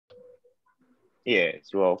Yes,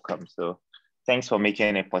 welcome. So thanks for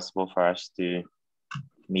making it possible for us to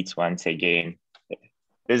meet once again.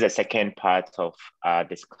 This is the second part of our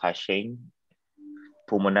discussion,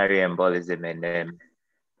 pulmonary embolism, and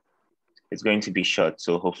it's going to be short,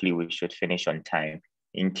 so hopefully we should finish on time.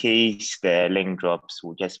 In case the link drops,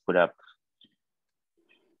 we'll just put up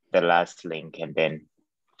the last link, and then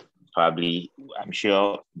probably, I'm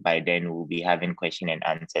sure by then we'll be having question and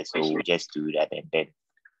answer, so we'll just do that, and then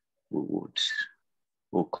we'll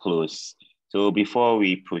close. So before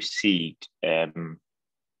we proceed,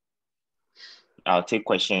 I'll take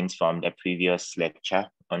questions from the previous lecture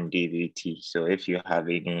on DVT. So if you have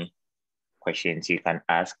any questions, you can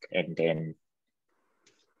ask, and then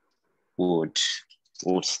we'll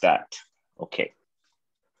start. Okay.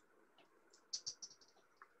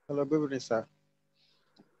 Hello, good evening, sir.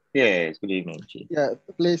 Yes, good evening, Chief. Yeah,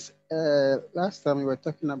 please, last time we were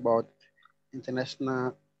talking about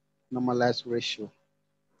international normalized ratio.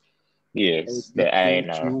 Yes, the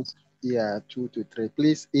INR. 2 to 3.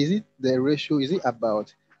 Please, is it the ratio, is it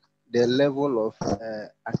about the level of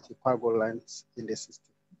anticoagulants in the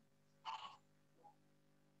system?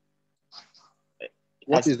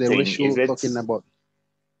 What is the ratio talking about?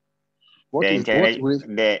 What is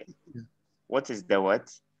the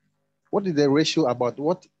what? What is the ratio about?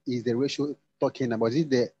 What is the ratio talking about? Is it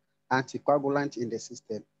the anticoagulant in the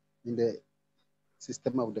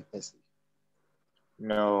system of the person?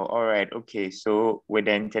 No, all right, okay. So with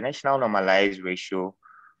the international normalized ratio,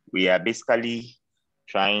 we are basically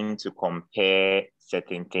trying to compare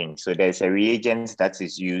certain things. So there's a reagent that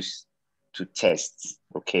is used to test,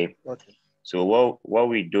 okay? Okay. So what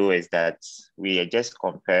we do is that we are just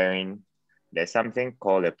comparing, there's something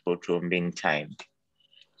called a prothrombin time.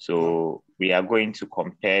 So we are going to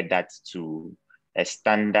compare that to a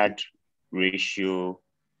standard ratio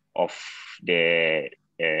of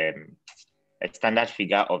a standard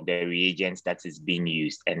figure of the reagents that is being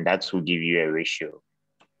used, and that will give you a ratio.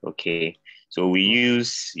 Okay, so we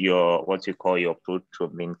use what you call your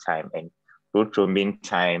prothrombin time, and prothrombin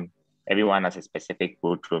time, everyone has a specific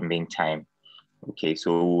prothrombin time. Okay,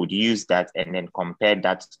 so we would use that and then compare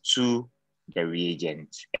that to the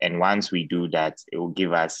reagent. And once we do that, it will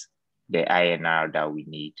give us the INR that we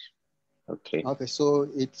need. Okay. Okay, so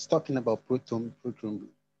it's talking about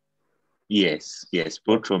prothrombin. Yes,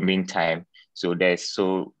 prothrombin time. So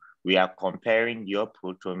we are comparing your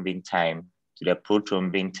prothrombin time to the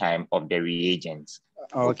prothrombin time of the reagents.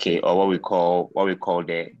 Okay, or what we call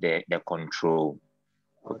the control.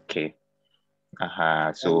 Okay.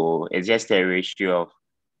 So it's just a ratio of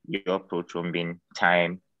your prothrombin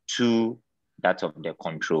time to that of the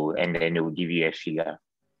control, and then it will give you a figure.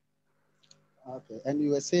 Okay, and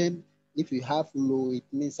you were saying if you have low, it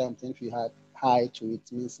means something. If you have high to it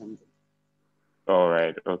means something. All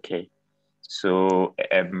right, okay. So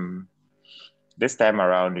this time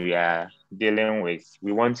around, we are dealing with,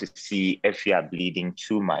 we want to see if you are bleeding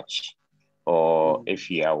too much or if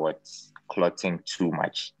you are clotting too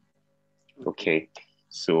much. Okay,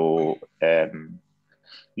 so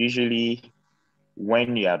usually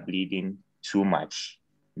when you are bleeding too much,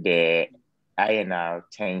 the INR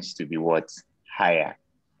tends to be higher.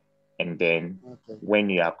 And then when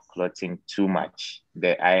you are clotting too much,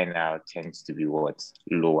 the INR tends to be lower.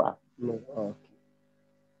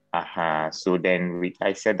 So then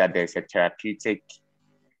I said that there's a therapeutic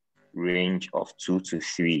range of 2 to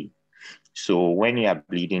 3. So when you are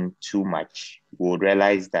bleeding too much, we'll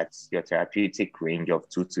realize that your therapeutic range of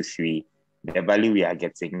 2 to 3, the value we are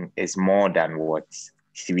getting is more than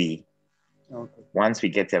 3. Okay. Once we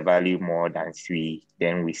get a value more than 3,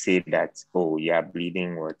 then we say that, oh, you are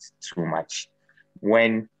bleeding too much.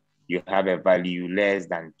 When you have a value less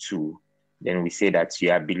than 2, then we say that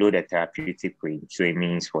you are below the therapeutic range. So it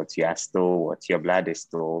means you are still your blood is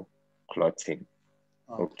still clotting.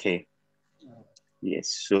 Okay. Yes.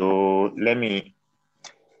 So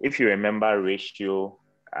if you remember ratio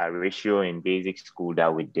in basic school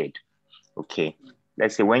that we did. Okay.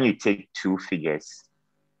 Let's say when you take 2 figures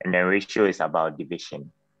and the ratio is about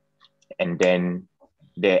division, and then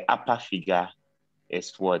the upper figure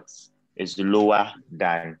is lower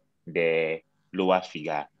than the lower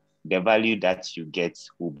figure, the value that you get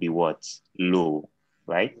will be low,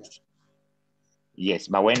 right? Yes,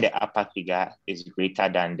 but when the upper figure is greater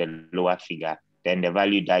than the lower figure, then the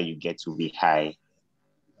value that you get will be high.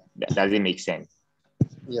 Does it make sense?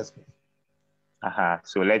 Yes.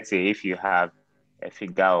 So let's say if you have a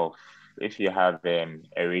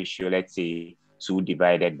ratio, let's say 2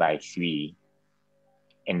 divided by 3,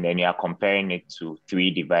 and then you are comparing it to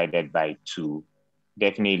 3 divided by 2,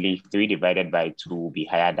 definitely 3 divided by 2 will be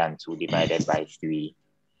higher than 2 divided by 3.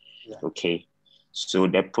 Yeah. Okay. So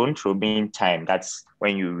the prothrombin time, that's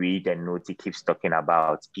when you read the note, it keeps talking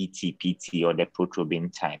about PT, or the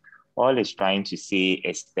prothrombin time. All it's trying to say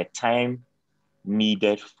is the time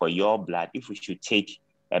needed for your blood. If we should take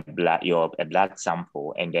a blood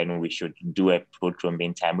sample and then we should do a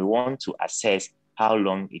prothrombin time, we want to assess how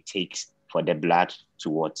long it takes for the blood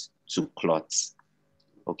to clot.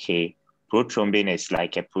 Okay, prothrombin is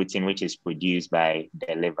like a protein which is produced by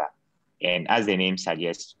the liver, and as the name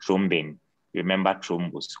suggests, thrombin. Remember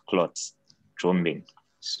thrombus, clots, thrombin.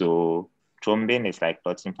 So thrombin is like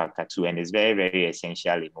clotting factor 2, and it's very, very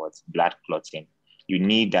essential in blood clotting. You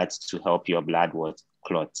need that to help your blood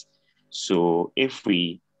clot. So if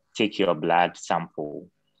we take your blood sample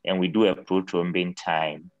and we do a prothrombin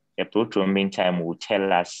time, the prothrombin time will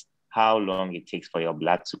tell us how long it takes for your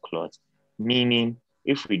blood to clot. Meaning,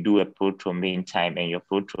 if we do a prothrombin time and your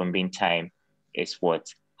prothrombin time is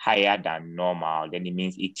higher than normal, then it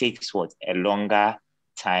means it takes a longer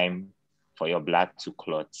time for your blood to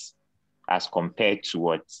clot as compared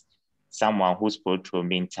to someone whose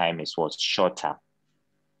prothrombin time is shorter.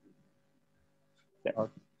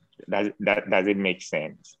 Okay. Does it make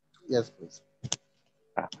sense? Yes, please.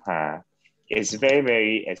 It's very,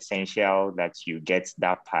 very essential that you get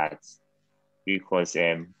that part, because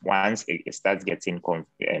once it starts getting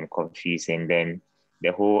confusing, then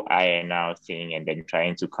the whole INR thing and then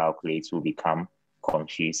trying to calculate will become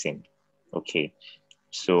confusing. Okay,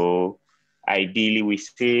 so ideally we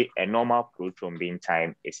say a normal prothrombin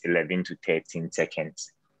time is 11 to 13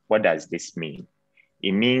 seconds. What does this mean?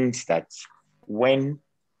 It means that when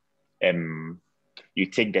you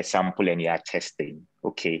take the sample and you are testing,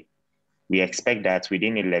 okay, we expect that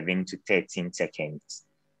within 11 to 13 seconds,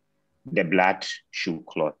 the blood should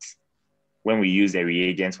clot. When we use the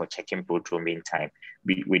reagents for checking prothrombin time,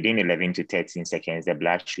 within 11 to 13 seconds, the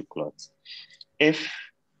blood should clot. If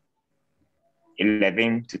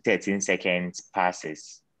 11 to 13 seconds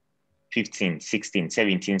passes, 15, 16,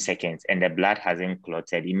 17 seconds, and the blood hasn't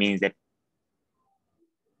clotted, it means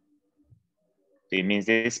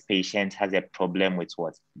this patient has a problem with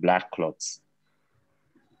blood clots.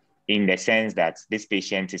 In the sense that this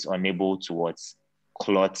patient is unable to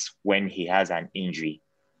clot when he has an injury.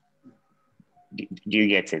 Do you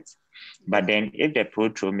get it? But then if the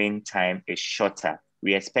prothrombin time is shorter,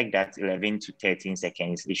 we expect that 11 to 13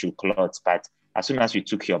 seconds, it should clot. But as soon as you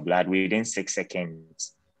took your blood, within 6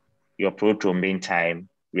 seconds, your prothrombin time,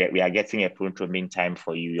 we are getting a prothrombin time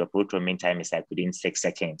for you. Your prothrombin time is like within 6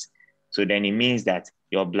 seconds. So then it means that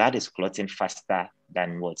your blood is clotting faster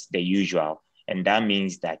than the usual. And that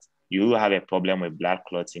means that you have a problem with blood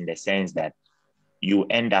clots in the sense that you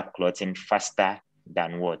end up clotting faster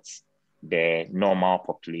than the normal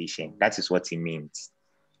population. That is what it means.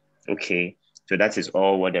 Okay, so that is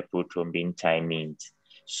all what the prothrombin time means.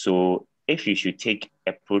 So if you should take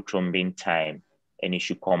a prothrombin time and you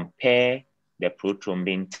should compare the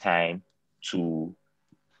prothrombin time to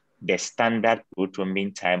the standard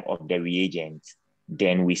prothrombin time of the reagent,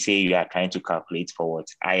 then we say you are trying to calculate for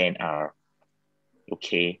INR.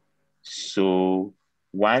 Okay, so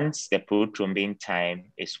once the prothrombin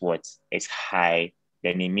time is high,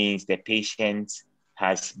 then it means the patient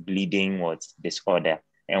has bleeding disorder.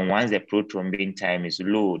 And once the prothrombin time is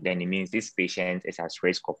low, then it means this patient is at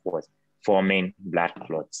risk of forming blood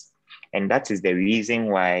clots. And that is the reason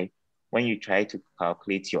why when you try to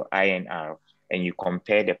calculate your INR and you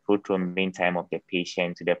compare the prothrombin time of the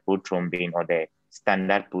patient to the prothrombin or the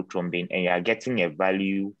standard prothrombin, and you are getting a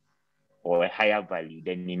value or a higher value,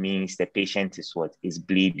 then it means the patient is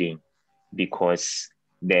bleeding, because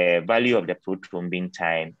the value of the prothrombin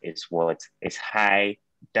time is high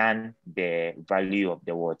than the value of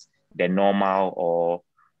the normal, or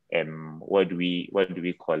what do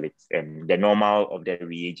we call it? The normal of the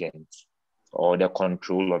reagent, or the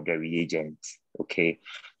control of the reagent. Okay,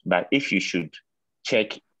 but if you should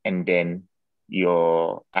check and then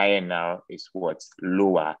your INR is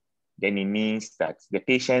lower, then it means that the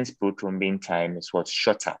patient's prothrombin time is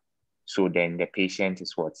shorter. So then the patient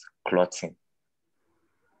is clotting.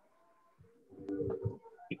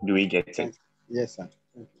 Do we get it? Yes, sir.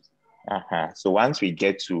 So once we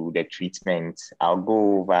get to the treatment, I'll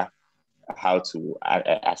go over how to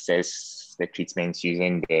assess the treatment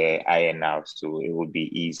using the INR, so it will be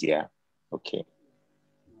easier. Okay.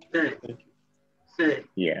 Sir.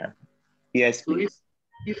 Yeah. Yes, so please.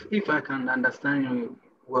 If I can understand you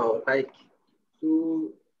well, so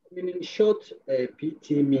meaning short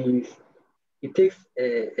PT means it takes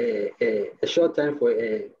a short time for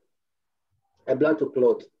a blood to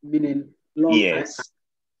clot, meaning long. Yes.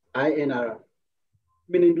 INR,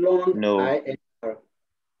 meaning long. No. INR.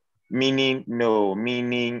 Meaning what?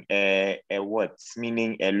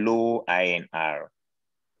 Meaning a low INR.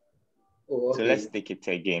 Oh, okay. So let's take it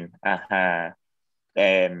again.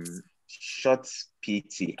 Short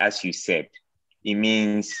PT, as you said, it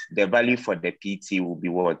means the value for the PT will be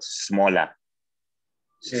what? Smaller.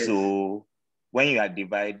 Yes. So when you are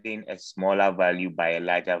dividing a smaller value by a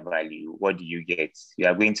larger value, what do you get? You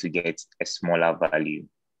are going to get a smaller value.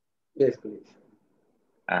 Yes, please.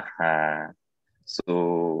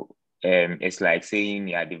 So it's like saying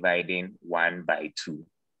you are dividing 1 by 2.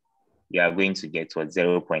 You are going to get what?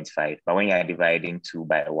 0.5. But when you are dividing 2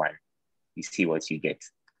 by 1, you see what you get.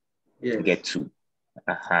 Yes. You get 2.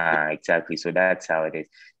 Exactly. So that's how it is.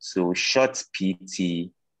 So short PT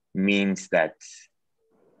means that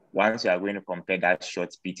once you are going to compare that short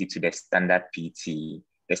PT to the standard PT,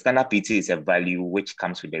 the standard PT is a value which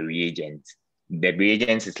comes with the reagent. The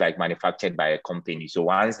reagent is like manufactured by a company. So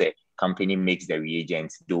once the company makes the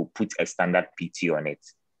reagent, they'll put a standard PT on it.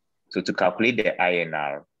 So to calculate the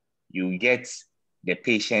INR, you get the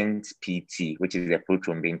patient's PT, which is the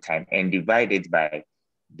prothrombin time, and divide it by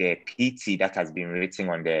the PT that has been written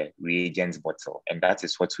on the reagent's bottle. And that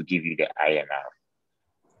is what will give you the INR.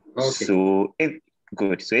 Okay. So if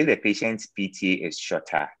the patient's PT is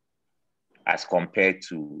shorter as compared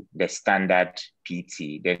to the standard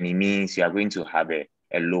PT, then it means you are going to have a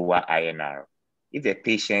lower INR. If the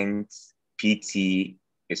patient's PT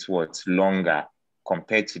is longer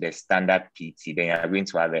compared to the standard PT, then you are going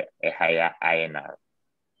to have a higher INR.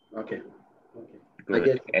 Okay.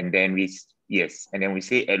 Good. And then we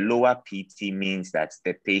say a lower PT means that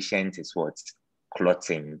the patient is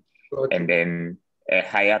clotting. And then a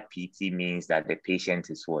higher PT means that the patient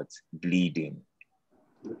is bleeding.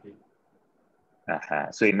 Okay.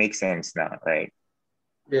 So it makes sense now, right?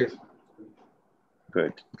 Yes.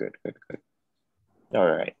 Good. All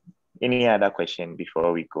right. Any other question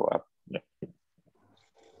before we go up? Yeah.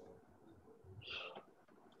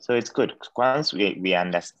 So it's good. Once we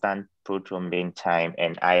understand prothrombin time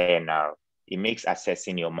and INR, it makes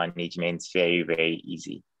assessing your management very, very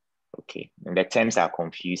easy. Okay. And the terms are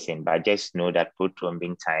confusing, but just know that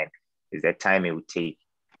prothrombin time is the time it will take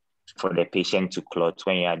for the patient to clot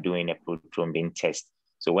when you are doing a prothrombin test.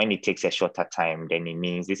 So when it takes a shorter time, then it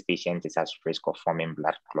means this patient is at risk of forming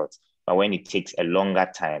blood clots. But when it takes a longer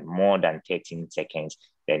time, more than 13 seconds,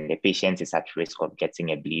 then the patient is at risk of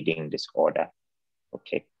getting a bleeding disorder.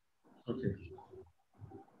 Okay.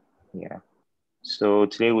 Yeah. So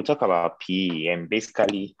today we'll talk about PE, and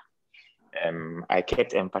basically, I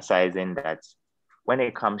kept emphasizing that when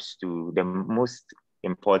it comes to the most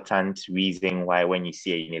important reason why when you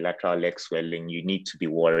see a unilateral leg swelling, you need to be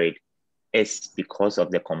worried is because of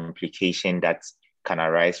the complication that can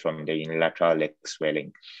arise from the unilateral leg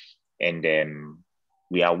swelling. And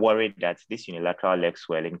we are worried that this unilateral leg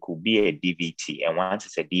swelling could be a DVT. And once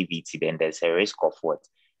it's a DVT, then there's a risk of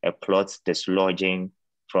a clot dislodging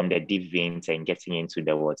from the deep veins and getting into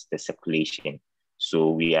the circulation.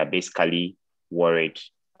 So we are basically worried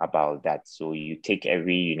about that. So you take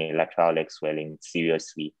every unilateral leg swelling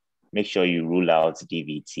seriously. Make sure you rule out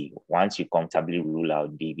DVT. Once you comfortably rule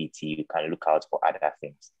out DVT, you can look out for other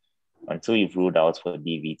things. Until you've ruled out for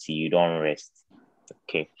DVT, you don't rest.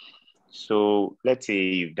 Okay. So let's say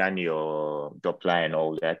you've done your Doppler and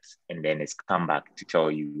all that, and then it's come back to tell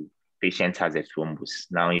you patient has a thrombus.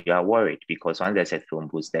 Now you are worried because once there's a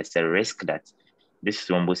thrombus, there's a risk that this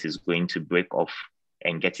thrombus is going to break off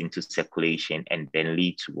and get into circulation and then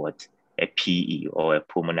lead to a PE or a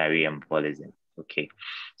pulmonary embolism. Okay,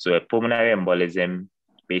 so a pulmonary embolism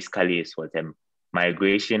basically is a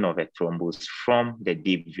migration of a thrombus from the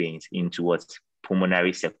deep veins into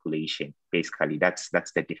pulmonary circulation. Basically, that's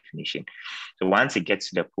the definition. So once it gets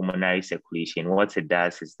to the pulmonary circulation, what it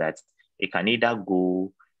does is that it can either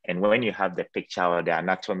go, and when you have the picture or the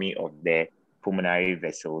anatomy of the pulmonary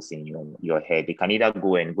vessels in your head, it can either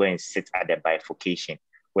go and sit at the bifurcation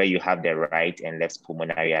where you have the right and left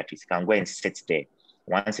pulmonary arteries. It can go and sit there.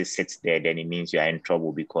 Once it sits there, then it means you are in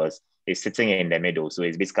trouble because it's sitting in the middle. So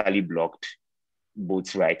it's basically blocked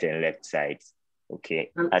both right and left sides.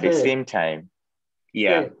 Okay. At the same time,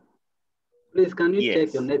 yeah. Please, can you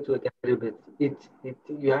check your network a little bit?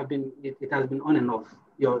 It has been on and off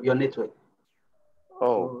your network.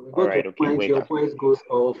 Oh, so all right. Okay. Your voice goes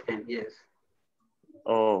off, and yes.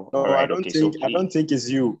 Oh, no, right. I don't think it's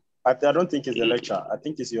you. I don't think it's the lecture. I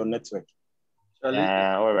think it's your network. All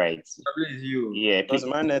right. Probably it's you. Yeah, because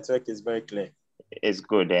my network is very clear. It's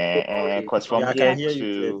good. Because from I here can hear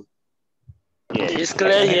to it's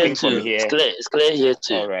clear here too. It's clear here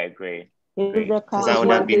too. All right, great. Because I would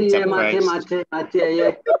have been surprised.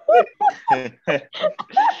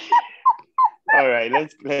 All right,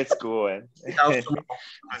 let's go on. Because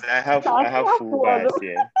I have full bars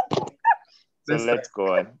here. So let's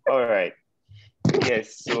go on. All right.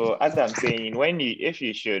 Yes. So as I'm saying, if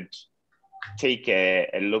you should take a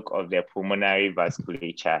look of the pulmonary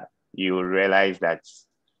vasculature, you will realize that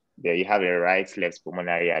there you have a right left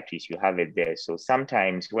pulmonary arteries. You have it there. So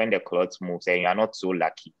sometimes when the clot moves and you are not so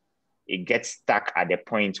lucky, it gets stuck at the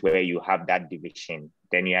point where you have that division.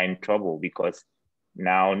 Then you are in trouble because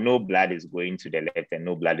now no blood is going to the left and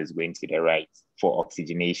no blood is going to the right for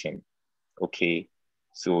oxygenation. Okay.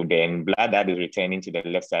 So then blood that is returning to the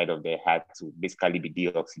left side of the heart to basically be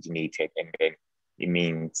deoxygenated, and then it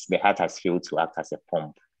means the heart has failed to act as a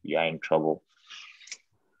pump. You are in trouble.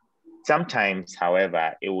 Sometimes,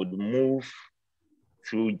 however, it would move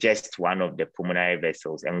through just one of the pulmonary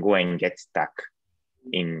vessels and go and get stuck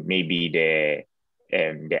in maybe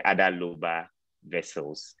the other lobar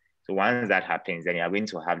vessels. So once that happens, then you're going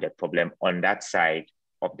to have the problem on that side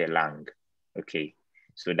of the lung. Okay.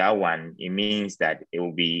 So that one, it means that it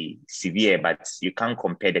will be severe, but you can't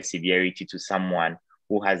compare the severity to someone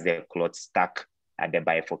who has the clot stuck at the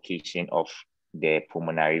bifurcation of the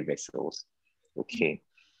pulmonary vessels. Okay.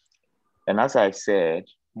 And as I said,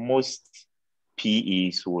 most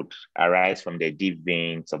PEs would arise from the deep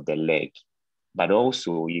veins of the leg, but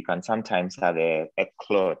also you can sometimes have a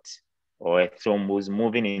clot or a thrombus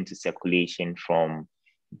moving into circulation from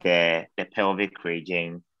the pelvic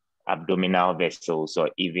region, abdominal vessels,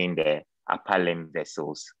 or even the upper limb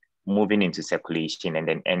vessels moving into circulation and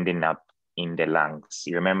then ending up in the lungs.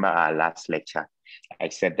 You remember our last lecture, I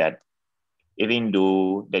said that even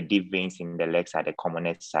though the deep veins in the legs are the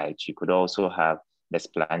commonest sites, you could also have the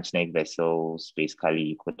splanchnic vessels. Basically,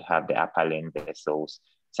 you could have the upper limb vessels,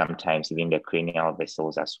 sometimes even the cranial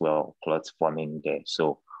vessels as well, clots forming there.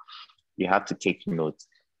 So you have to take note.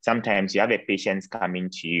 Sometimes you have a patient coming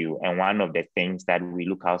to you, and one of the things that we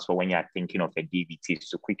look out for when you're thinking of a DVT is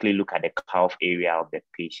to quickly look at the calf area of the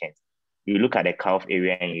patient. You look at the calf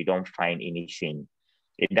area and you don't find anything.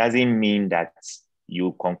 It doesn't mean that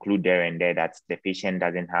you conclude there and there that the patient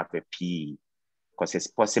doesn't have a PE, because it's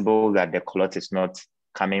possible that the clot is not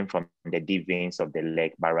coming from the deep veins of the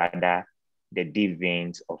leg, but rather the deep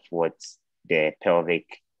veins of the pelvic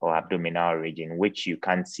or abdominal region, which you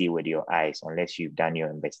can't see with your eyes unless you've done your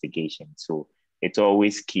investigation. So it's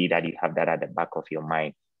always key that you have that at the back of your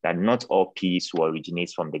mind, that not all PEs will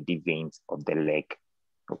originate from the deep veins of the leg.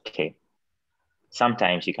 Okay.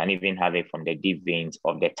 Sometimes you can even have it from the deep veins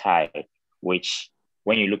of the thigh, which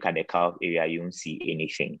when you look at the calf area, you won't see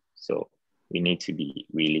anything. So we need to be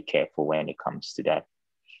really careful when it comes to that.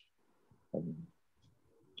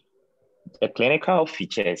 The clinical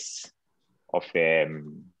features of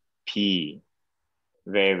PE,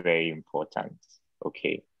 very, very important,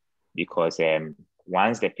 okay? Because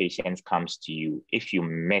once the patient comes to you, if you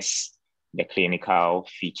miss the clinical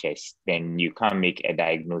features, then you can't make a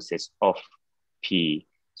diagnosis of PE.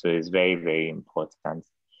 So it's very, very important.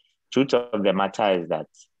 Truth of the matter is that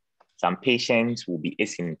some patients will be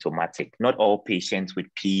asymptomatic. Not all patients with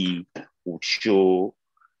PE will show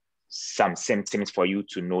some symptoms for you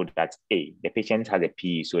to know that, hey, the patient has a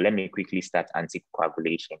PE, so let me quickly start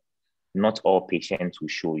anticoagulation. Not all patients will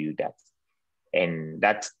show you that. And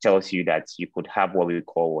that tells you that you could have what we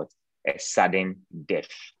call a sudden death.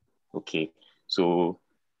 Okay. So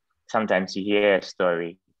sometimes you hear a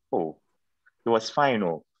story, oh, he was fine,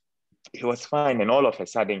 he was fine. And all of a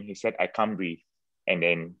sudden he said, I can't breathe. And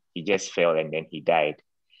then he just fell and then he died.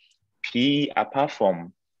 PE, apart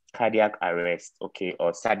from cardiac arrest, okay,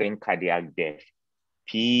 or sudden cardiac death,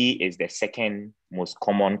 PE is the second most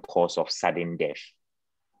common cause of sudden death.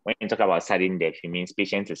 When you talk about sudden death, it means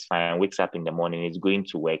patient is fine, wakes up in the morning, is going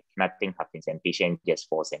to work, nothing happens, and patient just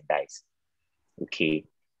falls and dies. Okay,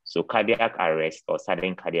 so cardiac arrest or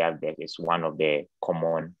sudden cardiac death is one of the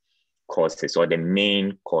common causes or the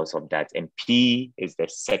main cause of that. And PE is the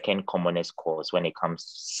second commonest cause when it comes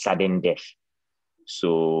to sudden death.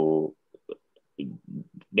 So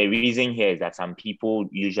the reason here is that some people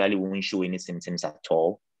usually won't show any symptoms at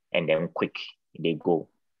all, and then quick, they go.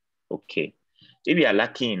 Okay. If you are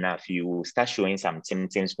lucky enough, you will start showing some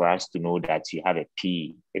symptoms for us to know that you have a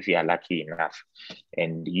PE, if you are lucky enough.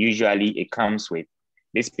 And usually it comes with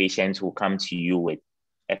these patients who come to you with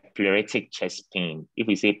a pleuritic chest pain. If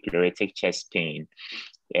we say pleuritic chest pain,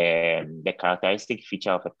 the characteristic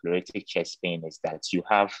feature of a pleuritic chest pain is that you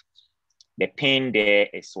have the pain there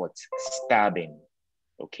is what? Stabbing,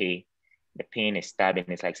 okay? The pain is stabbing.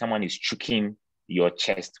 It's like someone is choking your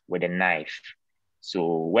chest with a knife.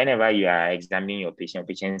 So whenever you are examining your patient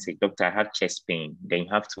says, doctor, I have chest pain. Then you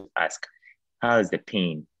have to ask, how is the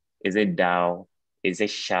pain? Is it dull? Is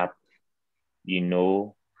it sharp? you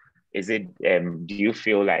know, do you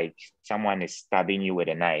feel like someone is stabbing you with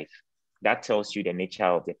a knife? That tells you the nature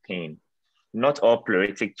of the pain. Not all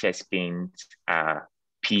pleuritic chest pains are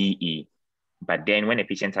PE, but then when a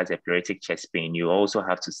patient has a pleuritic chest pain, you also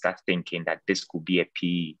have to start thinking that this could be a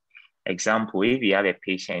PE. Example, if you have a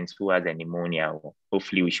patient who has a pneumonia,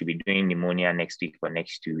 hopefully we should be doing pneumonia next week or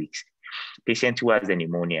next 2 weeks. Patient who has a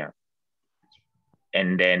pneumonia,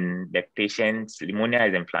 and then the patient's pneumonia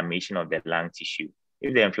is inflammation of the lung tissue.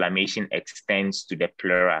 If the inflammation extends to the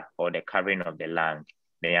pleura or the covering of the lung,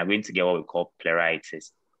 then you're going to get what we call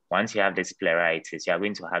pleuritis. Once you have this pleuritis, you're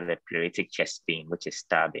going to have the pleuritic chest pain, which is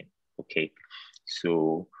stabbing, okay?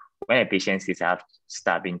 So when a patient says I have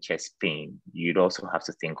stabbing chest pain, you'd also have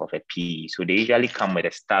to think of a PE. So they usually come with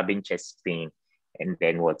a stabbing chest pain and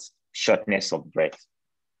then what's shortness of breath.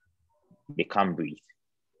 They can't breathe,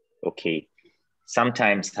 okay?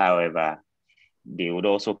 Sometimes, however, they would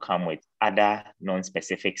also come with other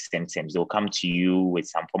non-specific symptoms. They'll come to you with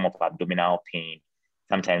some form of abdominal pain.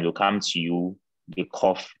 Sometimes they'll come to you, they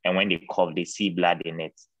cough, and when they cough, they see blood in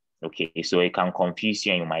it. Okay, so it can confuse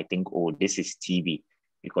you and you might think, oh, this is TB.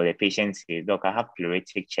 Because the patient says, look, I have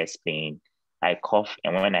pleuritic chest pain. I cough,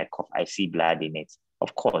 and when I cough, I see blood in it.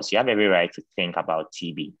 Of course, you have every right to think about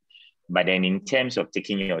TB. But then in terms of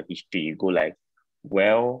taking your history, you go like,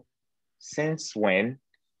 well, since when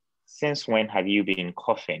have you been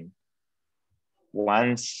coughing?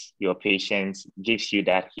 Once your patient gives you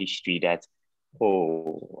that history that,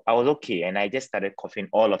 oh, I was okay and I just started coughing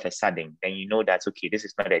all of a sudden, then you know that's okay, this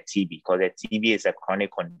is not a TB, because a TB is a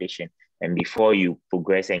chronic condition. And before you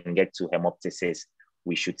progress and get to hemoptysis,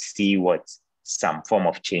 we should see what some form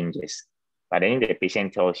of changes. But then the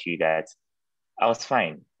patient tells you that I was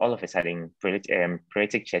fine, all of a sudden,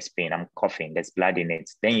 pleuritic chest pain, I'm coughing, there's blood in it,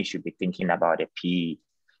 then you should be thinking about a PE.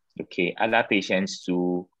 Okay, other patients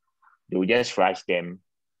too, they'll just rush them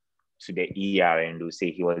to the ER and they'll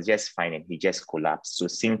say he was just fine and he just collapsed. So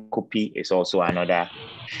syncope is also another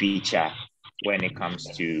feature when it comes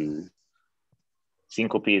to the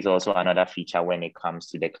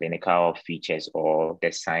clinical features or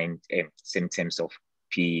the signs and symptoms of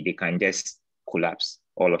PE. They can just collapse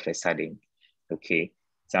all of a sudden. Okay,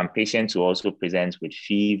 some patients will also present with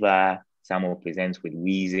fever, some will present with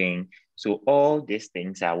wheezing. So all these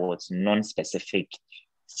things are what's non-specific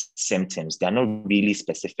symptoms. They're not really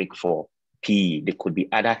specific for PE. They could be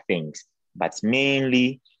other things, but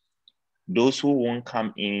mainly those who won't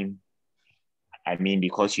come in, I mean,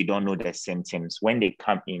 because you don't know the symptoms, when they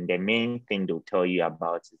come in, the main thing they'll tell you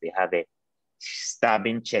about is they have a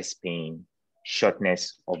stabbing chest pain,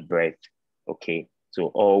 shortness of breath, okay? So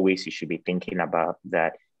always you should be thinking about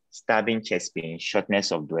that stabbing chest pain,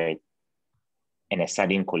 shortness of breath, and a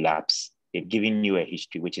sudden collapse. They've given you a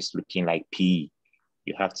history which is looking like PE.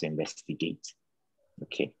 You have to investigate,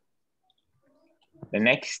 okay? The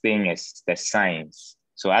next thing is the signs.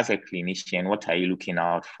 So as a clinician, what are you looking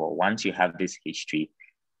out for? Once you have this history,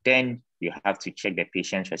 then you have to check the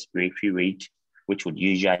patient's respiratory rate, which would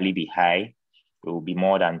usually be high. It will be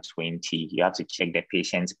more than 20. You have to check the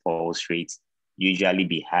patient's pulse rate, usually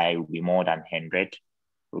be high, will be more than 100,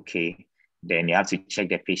 okay? Then you have to check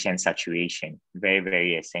the patient's saturation, very,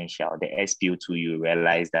 very essential. The SpO2, you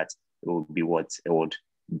realize that it will be what? It would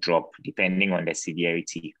drop depending on the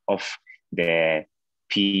severity of the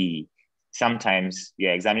PE. Sometimes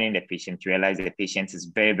you're examining the patient, you realize the patient is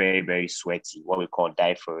very, very, very sweaty, what we call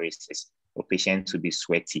diaphoresis. The patient to be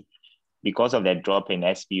sweaty. Because of the drop in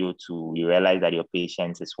SpO2, you realize that your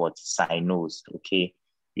patient is what? Cyanosed, okay?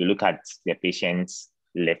 You look at the patient's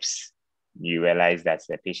lips, you realize that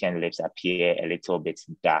the patient's lips appear a little bit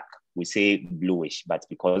dark. We say bluish, but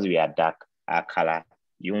because we are dark, our color,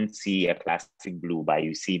 you won't see a classic blue, but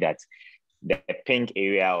you see that the pink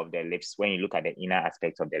area of the lips, when you look at the inner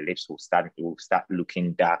aspect of the lips, will start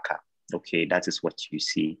looking darker. Okay, that is what you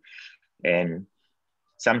see. And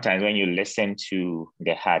sometimes when you listen to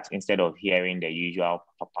the heart, instead of hearing the usual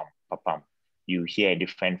pa-pam, pa-pam, you hear a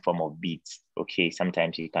different form of beats. Okay,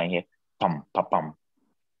 sometimes you can hear pam, pa-pam,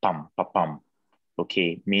 pam, pa-pam.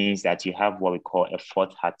 Okay, means that you have what we call a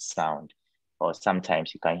fourth heart sound. Or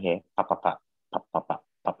sometimes you can hear pa-pa-pa, pa-pa-pa,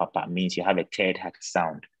 pa-pa-pa, means you have a third heart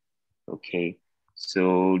sound. Okay,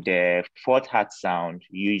 so the fourth heart sound,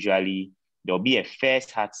 usually there'll be a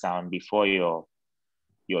first heart sound before your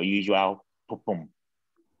usual pum.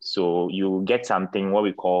 So you get something what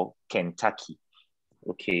we call Kentucky.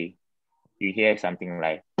 Okay, you hear something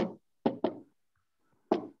like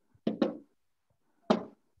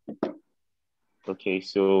okay,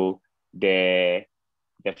 so the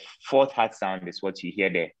fourth heart sound is what you hear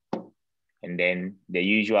there. And then the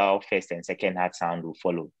usual first and second heart sound will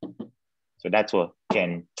follow. So that's what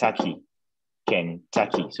Kentucky.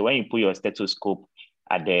 So when you put your stethoscope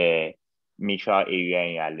at the mitral area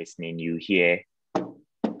and you are listening, you hear,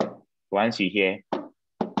 once you hear, then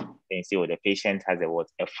you say, oh, the patient has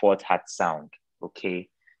a fourth heart sound, okay?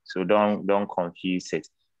 So don't confuse it.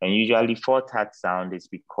 And usually fourth heart sound is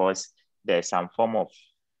because there's some form of,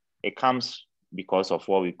 it comes because of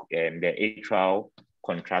what we, the atrial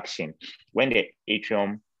contraction. When the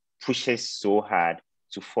atrium pushes so hard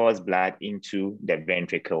to force blood into the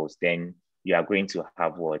ventricles, then you are going to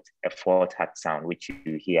have what? A fourth heart sound, which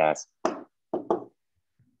you hear as.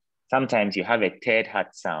 Sometimes you have a third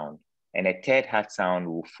heart sound, and a third heart sound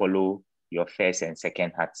will follow your first and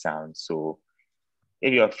second heart sound. So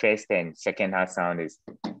if your first and second heart sound is,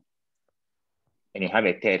 and you have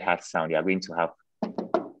a third heart sound, you are going to have,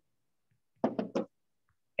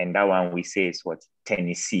 and that one we say is what?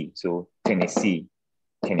 Tennessee. So Tennessee.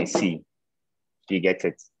 You get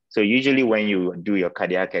it? So usually when you do your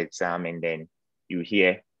cardiac exam and then you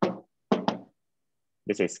hear,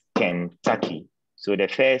 this is Kentucky. So the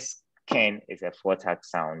first Ken is a fourth heart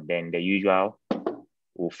sound, then the usual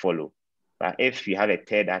will follow. But if you have a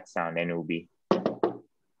third heart sound, then it will be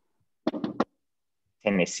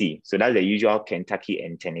Tennessee. So that's the usual Kentucky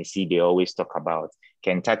and Tennessee they always talk about.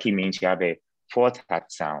 Kentucky means you have a fourth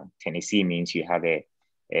heart sound. Tennessee means you have a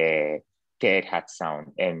third heart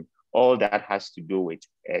sound. And all that has to do with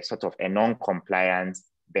a sort of a non-compliant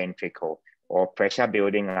ventricle or pressure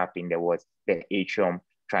building up in the atrium,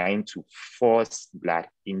 trying to force blood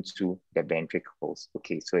into the ventricles.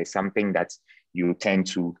 Okay, so it's something that you tend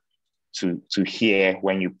to hear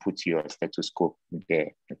when you put your stethoscope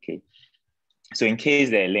there. Okay, so in case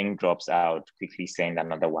the link drops out, quickly send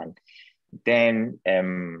another one. Then,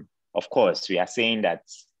 of course, we are saying that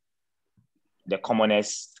the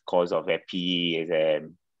commonest cause of a PE is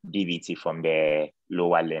DVT from the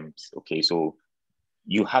lower limbs. Okay, so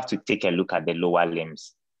you have to take a look at the lower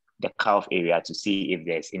limbs, the calf area, to see if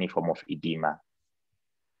there's any form of edema.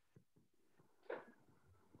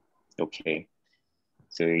 Okay,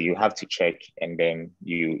 so you have to check, and then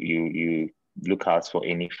you look out for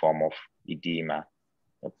any form of edema.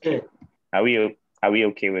 Okay, are we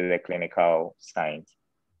okay with the clinical signs?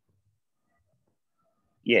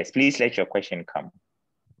 Yes, please let your question come.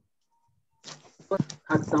 What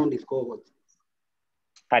heart sound is called what?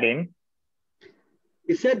 Pardon?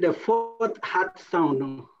 You said the fourth heart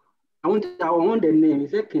sound. I want the name.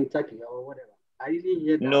 Is it Kentucky or whatever? I didn't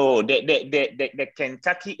hear that. No, the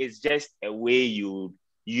Kentucky is just a way you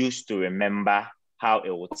used to remember how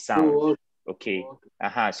it would sound. Oh, okay.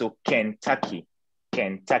 So Kentucky.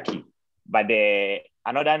 But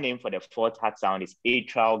another name for the fourth heart sound is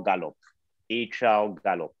atrial gallop.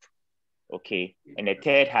 Okay. And the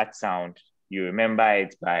third heart sound, you remember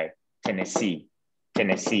it by Tennessee.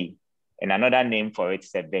 And another name for it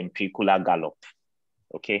is a ventricular gallop.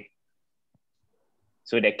 Okay.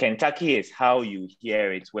 So the Kentucky is how you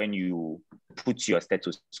hear it when you put your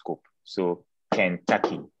stethoscope. So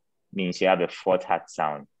Kentucky means you have a fourth heart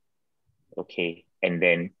sound. Okay. And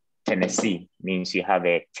then Tennessee means you have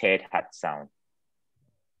a third heart sound.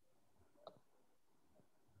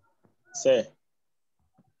 Sir.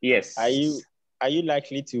 Yes. Are you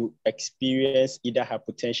likely to experience either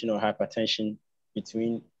hypotension or hypertension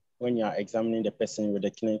between when you are examining the person with the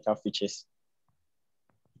clinical features?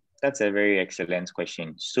 That's a very excellent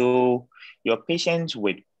question. So your patients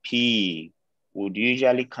with PE would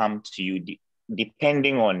usually come to you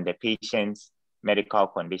depending on the patient's medical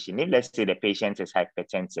condition. If let's say the patient is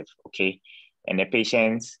hypertensive, okay, and the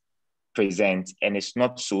patient presents and it's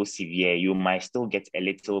not so severe, you might still get a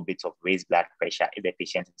little bit of raised blood pressure if the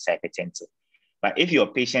patient is hypertensive. But if your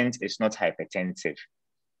patient is not hypertensive,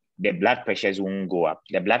 the blood pressures won't go up.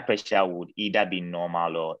 The blood pressure would either be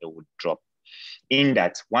normal or it would drop. In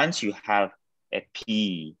that, once you have a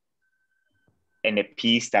PE and the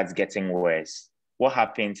PE starts getting worse, what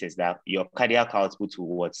happens is that your cardiac output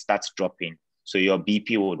will start dropping. So your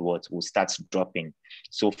BP will start dropping.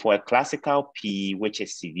 So for a classical PE, which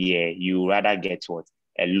is severe, you rather get what?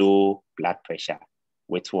 A low blood pressure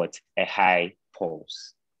with what? A high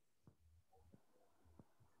pulse.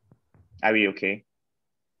 Are we okay?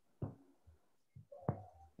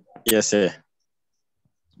 Yes, sir.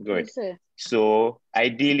 Good. Yes, sir. So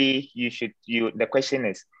ideally, the question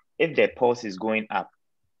is, if the pulse is going up,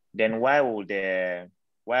 then why would the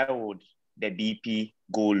BP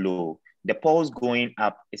go low? The pulse going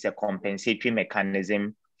up is a compensatory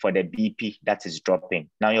mechanism for the BP that is dropping.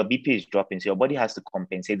 Now your BP is dropping, so your body has to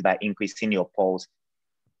compensate by increasing your pulse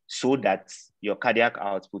so that your cardiac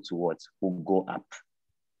output will go up.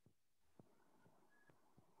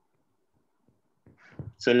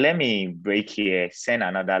 So let me break here, send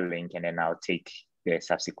another link, and then I'll take the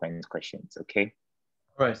subsequent questions, okay?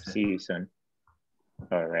 All right, sir. See you soon.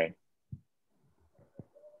 All right.